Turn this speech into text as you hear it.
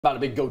About a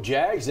big Go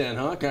Jags then,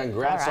 huh?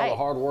 Congrats to all the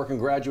hard-working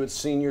graduates,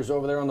 seniors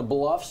over there on the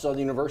Bluff. Southern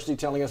University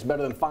telling us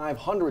better than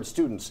 500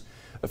 students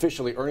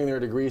officially earning their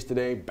degrees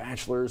today,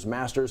 bachelor's,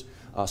 master's,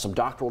 some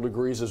doctoral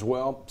degrees as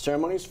well.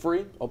 Ceremony is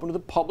free, open to the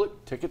public,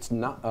 tickets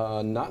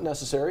not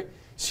necessary.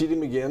 Seating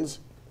begins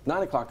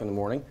 9 o'clock in the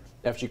morning.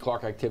 FG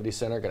Clark Activity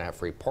Center going to have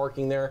free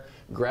parking there.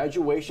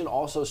 Graduation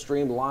also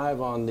streamed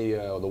live on the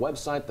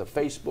website, the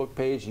Facebook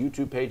page,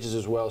 YouTube pages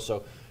as well.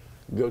 So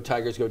go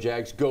Tigers, go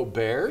Jags, go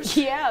Bears.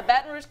 Yeah,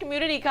 Baton Rouge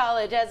Community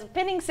College has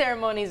pinning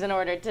ceremonies in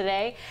order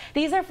today.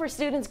 These are for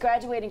students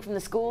graduating from the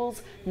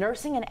school's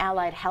Nursing and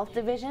Allied Health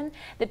Division.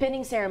 The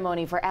pinning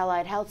ceremony for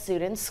Allied Health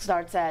students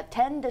starts at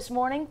 10 this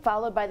morning,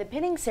 followed by the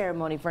pinning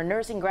ceremony for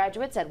nursing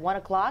graduates at 1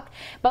 o'clock.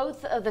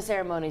 Both of the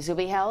ceremonies will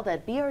be held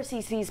at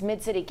BRCC's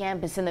Mid-City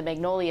campus in the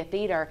Magnolia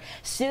Theater.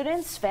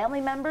 Students, family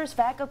members,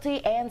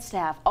 faculty, and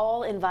staff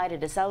all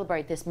invited to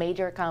celebrate this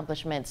major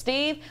accomplishment.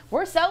 Steve,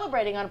 we're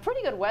celebrating on a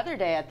pretty good weather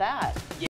day at that.